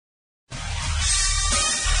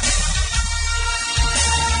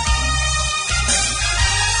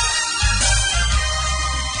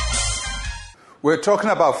We're talking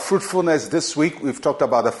about fruitfulness this week. We've talked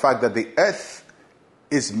about the fact that the earth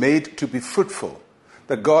is made to be fruitful.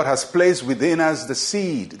 That God has placed within us the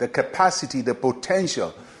seed, the capacity, the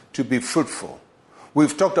potential to be fruitful.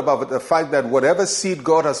 We've talked about the fact that whatever seed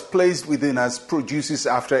God has placed within us produces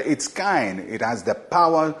after its kind. It has the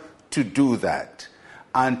power to do that.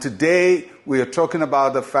 And today we are talking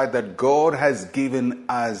about the fact that God has given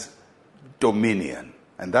us dominion.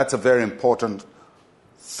 And that's a very important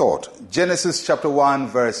thought. Genesis chapter 1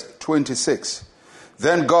 verse 26.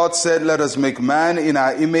 Then God said, let us make man in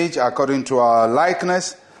our image according to our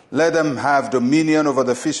likeness. Let them have dominion over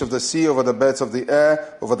the fish of the sea, over the birds of the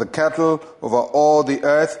air, over the cattle, over all the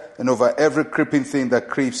earth, and over every creeping thing that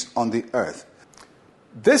creeps on the earth.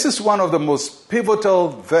 This is one of the most pivotal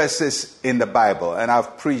verses in the Bible, and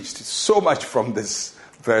I've preached so much from this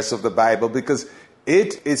verse of the Bible because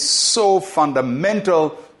it is so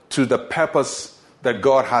fundamental to the purpose that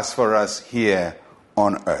God has for us here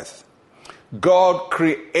on earth. God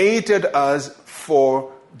created us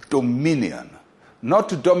for dominion. Not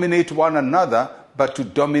to dominate one another, but to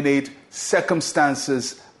dominate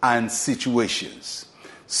circumstances and situations.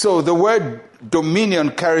 So the word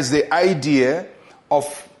dominion carries the idea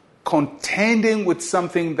of contending with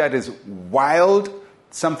something that is wild,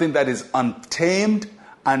 something that is untamed,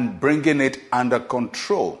 and bringing it under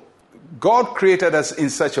control. God created us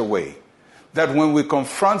in such a way that when we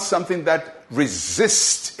confront something that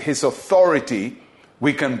resists his authority,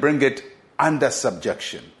 we can bring it under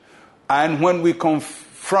subjection. And when we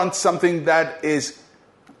confront something that is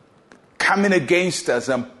coming against us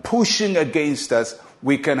and pushing against us,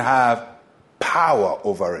 we can have power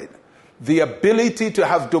over it. The ability to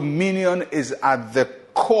have dominion is at the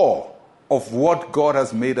core of what God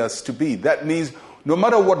has made us to be. That means no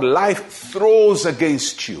matter what life throws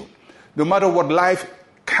against you, no matter what life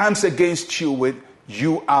comes against you with,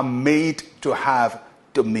 you are made to have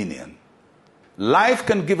dominion. Life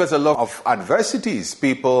can give us a lot of adversities.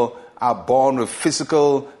 People are born with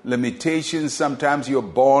physical limitations. Sometimes you're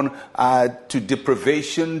born to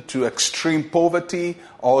deprivation, to extreme poverty,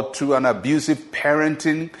 or to an abusive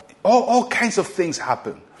parenting. All kinds of things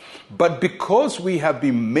happen. But because we have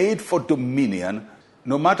been made for dominion,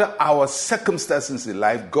 no matter our circumstances in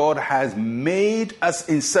life, God has made us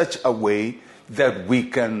in such a way that we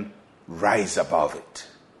can rise above it.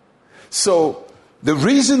 So the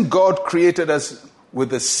reason God created us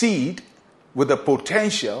with a seed, with a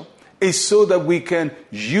potential, is so that we can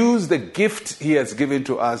use the gift he has given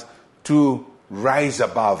to us to rise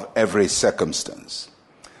above every circumstance.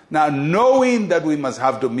 Now, knowing that we must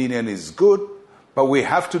have dominion is good, but we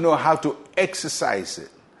have to know how to exercise it.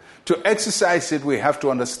 To exercise it, we have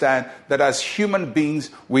to understand that as human beings,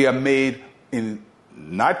 we are made in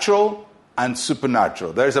natural and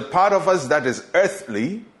supernatural. There is a part of us that is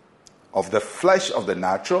earthly, of the flesh, of the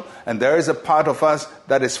natural, and there is a part of us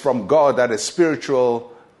that is from God, that is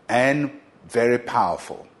spiritual and very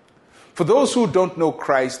powerful. For those who don't know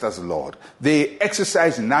Christ as Lord, they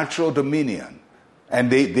exercise natural dominion, and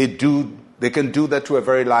they can do that to a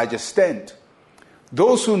very large extent.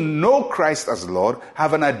 Those who know Christ as Lord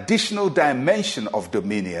have an additional dimension of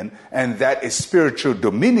dominion, and that is spiritual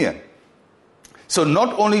dominion. So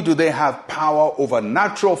not only do they have power over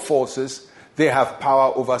natural forces, they have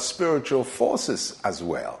power over spiritual forces as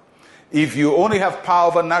well. If you only have power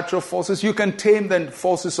over natural forces, you can tame the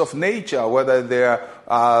forces of nature, whether they're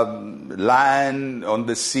land, on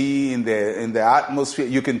the sea, in the atmosphere,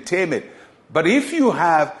 you can tame it. But if you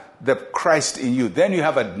have the Christ in you, then you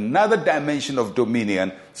have another dimension of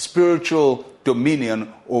dominion, spiritual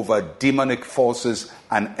dominion over demonic forces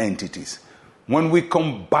and entities. When we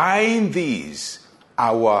combine these,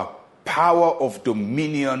 our power of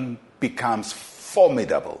dominion becomes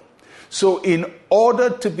formidable. So in order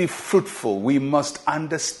to be fruitful, we must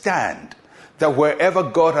understand that wherever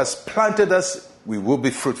God has planted us, we will be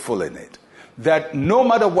fruitful in it. That no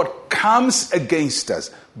matter what comes against us,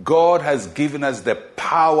 God has given us the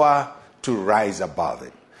power to rise above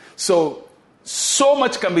it. So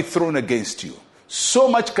much can be thrown against you. So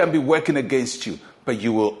much can be working against you. But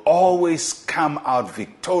you will always come out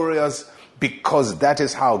victorious because that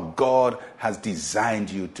is how God has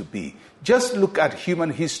designed you to be. Just look at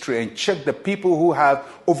human history and check the people who have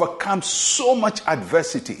overcome so much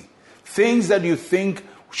adversity. Things that you think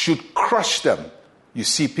should crush them. You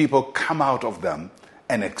see people come out of them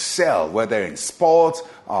and excel, whether in sports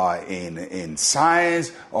or in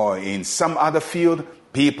science or in some other field.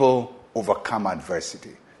 People overcome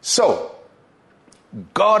adversity. So,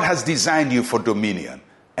 God has designed you for dominion,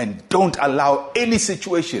 and don't allow any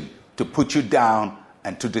situation to put you down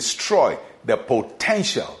and to destroy the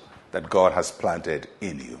potential that God has planted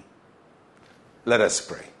in you. Let us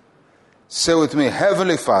pray. Say with me,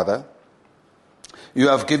 Heavenly Father, you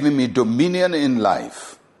have given me dominion in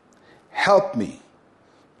life. Help me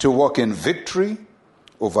to walk in victory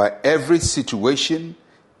over every situation.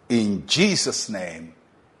 In Jesus' name,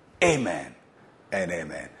 amen and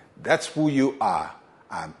amen. That's who you are.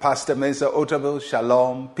 I'm Pastor Mensa Otabil.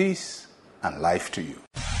 Shalom, peace, and life to you.